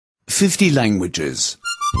50 languages.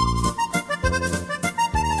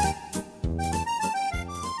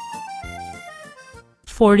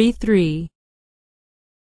 43.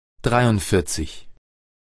 43.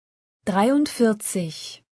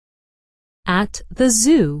 43. At the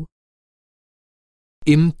zoo.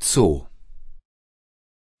 Im Zoo.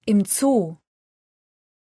 Im Zoo.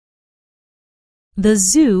 The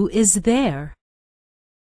zoo is there.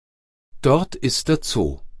 Dort ist der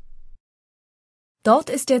Zoo.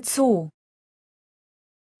 Dort ist der Zoo.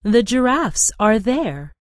 The giraffes are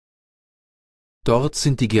there. Dort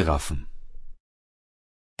sind die Giraffen.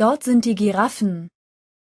 Dort sind die Giraffen.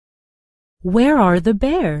 Where are the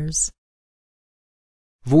bears?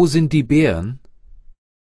 Wo sind die Bären?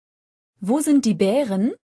 Wo sind die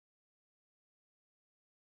Bären?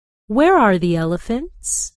 Where are the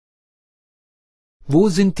elephants? Wo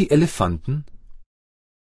sind die Elefanten?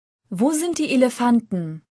 Wo sind die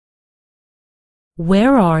Elefanten?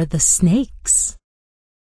 Where are the snakes?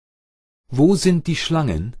 Wo sind die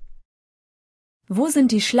Schlangen? Wo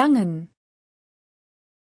sind die Schlangen?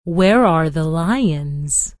 Where are the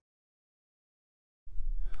lions?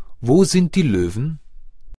 Wo sind die Löwen?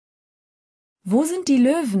 Wo sind die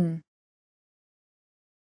Löwen?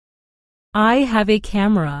 I have a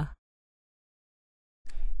camera.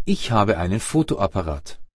 Ich habe einen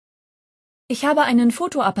Fotoapparat. Ich habe einen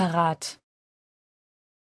Fotoapparat.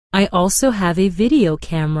 I also have a video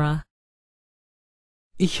camera.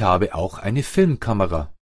 Ich habe auch eine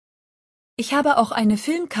Filmkamera. Ich habe auch eine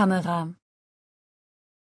Filmkamera.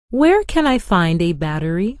 Where can I find a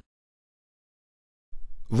battery?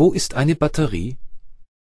 Wo ist eine Batterie?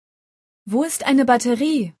 Wo ist eine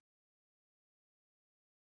Batterie?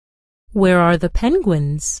 Where are the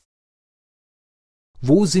penguins?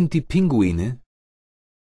 Wo sind die Pinguine?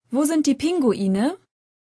 Wo sind die Pinguine?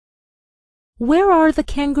 Where are the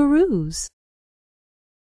kangaroos?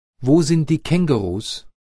 Wo sind die Kängurus?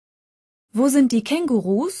 Wo sind die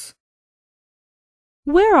Kängurus?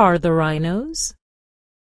 Where are the rhinos?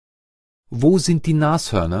 Wo sind die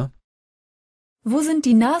Nashörner? Wo sind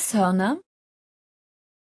die Nashörner?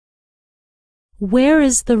 Where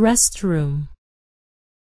is the restroom?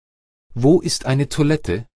 Wo ist eine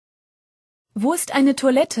Toilette? Wo ist eine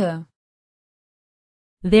Toilette?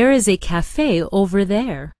 There is a cafe over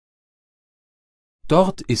there.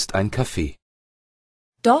 Dort ist ein Café.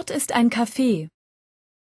 Dort ist ein Café.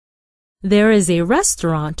 There is a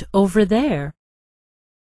restaurant over there.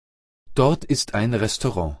 Dort ist ein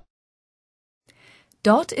Restaurant.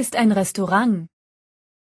 Dort ist ein Restaurant.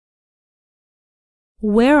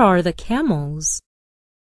 Where are the camels?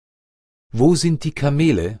 Wo sind die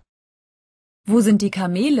Kamele? Wo sind die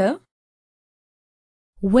Kamele?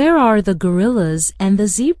 Where are the gorillas and the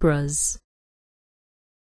zebras?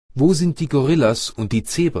 Wo sind die Gorillas und die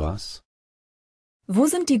Zebras? Wo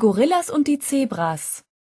sind die Gorillas und die Zebras?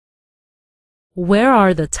 Where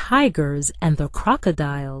are the tigers and the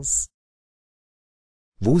crocodiles?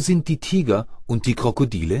 Wo sind die Tiger und die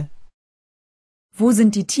Krokodile? Wo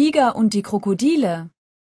sind die Tiger und die Krokodile?